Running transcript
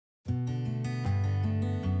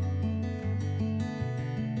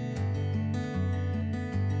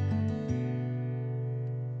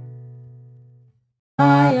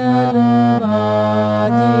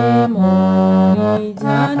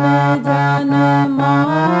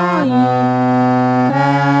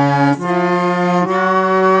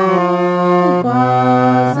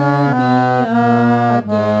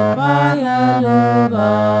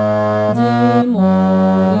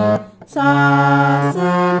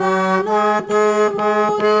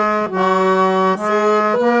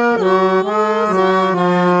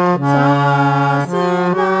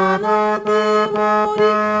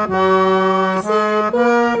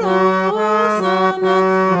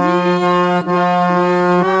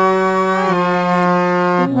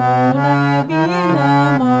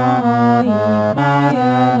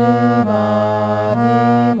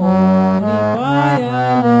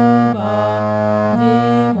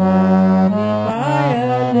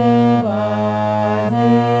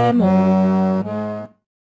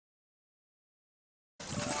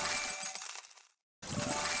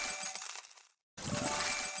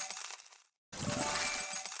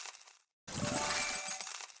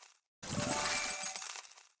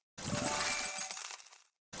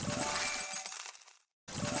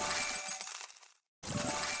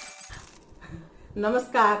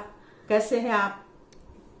नमस्कार, कैसे हैं आप?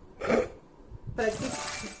 प्रैक्टिस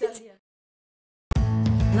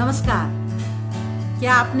नमस्कार,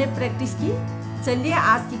 क्या आपने प्रैक्टिस की? चलिए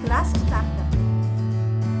आज की क्लास स्टार्ट करते हैं।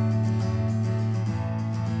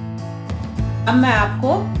 अब मैं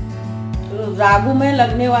आपको रागों में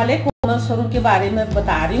लगने वाले कोमल स्वरों के बारे में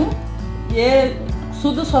बता रही हूँ। ये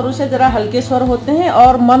शुद्ध स्वरों से जरा हल्के स्वर होते हैं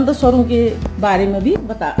और मंद स्वरों के बारे में भी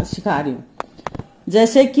सिखा रही हूँ।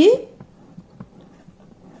 जैसे कि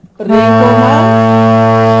रे कोमल,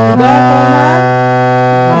 ग कोमल,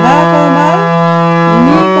 ध कोमल,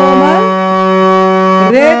 नी कोमल,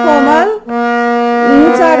 रे कोमल,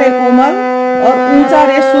 ऊंचा रे कोमल और ऊंचा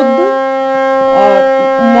रे शुद्ध, और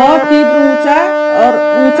म तीव्र ऊंचा और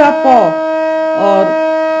ऊंचा प। और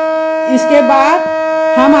इसके बाद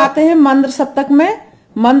हम आते हैं मंद्र सप्तक में।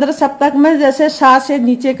 मंद्र सप्तक में जैसे सा से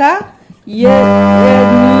नीचे का ये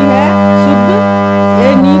नी है शुद्ध,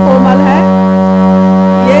 ये नी कोमल है,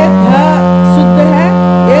 ये ध शुद्ध है,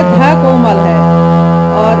 ये ध कोमल है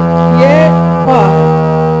और ये प है।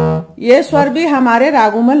 ये स्वर भी हमारे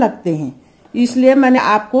रागों में लगते हैं, इसलिए मैंने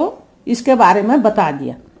आपको इसके बारे में बता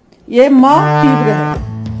दिया। ये म तीव्र है।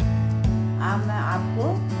 अब मैं आपको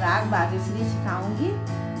राग बागेश्वरी सिखाऊंगी।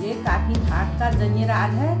 ये काफी ठाट का जन्य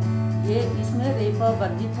राग है। ये इसमें रेप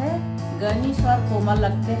वर्जित है। गनी स्वर कोमल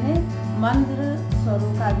लगते हैं। मंद्र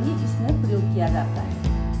स्वरों का भी इसमें प्रयोग किया जाता है।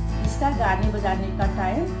 इसका गाने बजाने का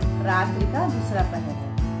टाइम रात्रि का दूसरा पहर है।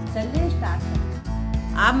 चलिए स्टार्ट करते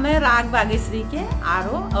हैं। अब मैं राग बागेश्वरी के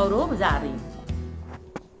आरोह अवरोह बजा रही हूँ।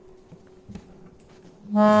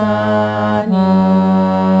 सा नी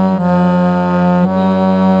ध नी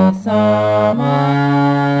सा म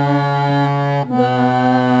ग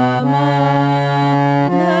म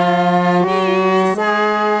ध नी सा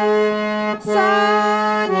सा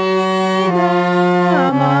नी ध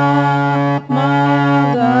म म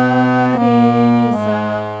ग रे सा।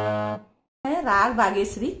 मैं राग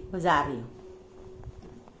बागेश्वरी बजा रही हूँ।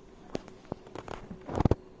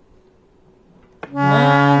 म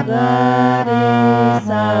ग रे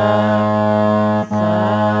सा सा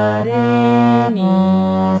रे नी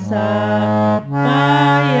सा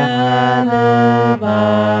पायल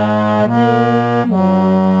बाज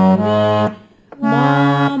मोरे मा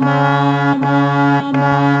मा मा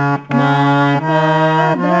मा मा गा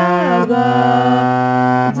धा गा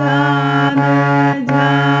जान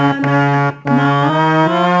जान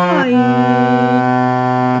माई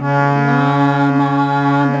मा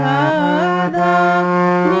धा धा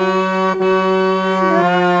नी नी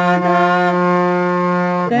धा धा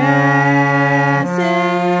कैसे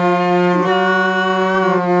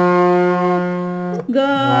जाऊं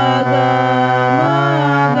गा गा मा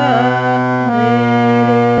गा रे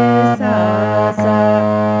रे सा सा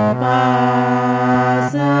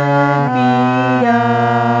पास पिया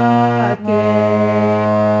के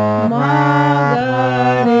मा गा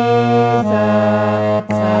रे सा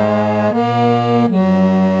सा रे नी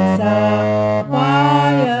सा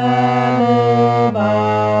पायल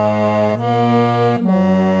बाजे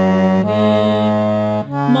मोरे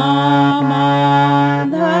मा मा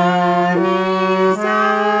धा नी सा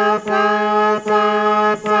सा सा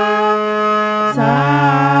सा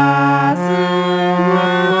सास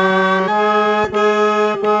मानद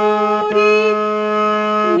मोरी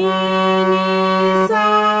नी नी सा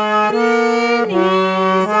रे नी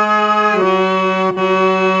सा नी नी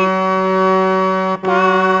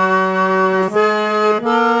पास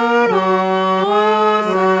पड़ोसन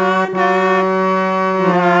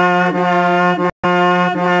धा धा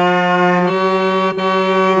धा नी नी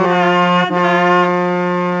धा धा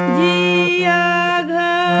जिया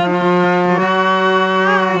घबराए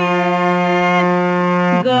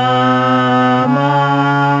गा मा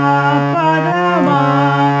पा धा मा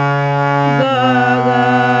गा गा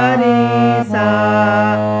रे सा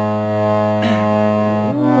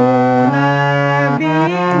ऊन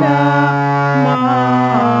बिना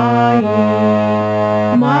माई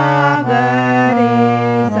मा गा रे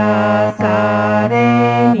सा सा रे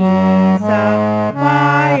नी सा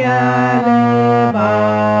पायल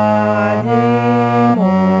बाजे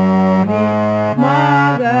मोरे मा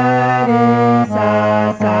गा रे सा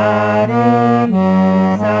सा रे नी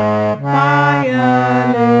सा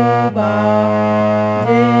पायल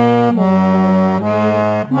बाजे मोरे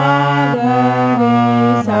मा गा रे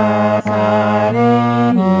सा सा रे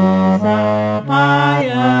नी सा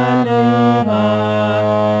पायल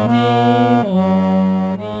बाजे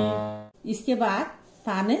मोरे। इसके बाद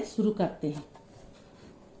ताने शुरू करते हैं।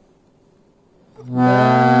 ग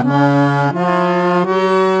म ध नी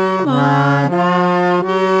म ध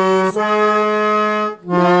नी सा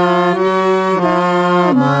ग नी ध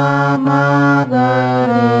म म ग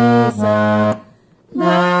रे सा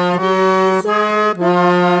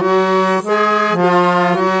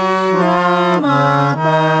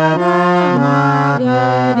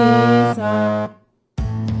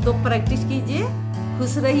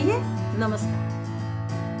रही है। नमस्कार।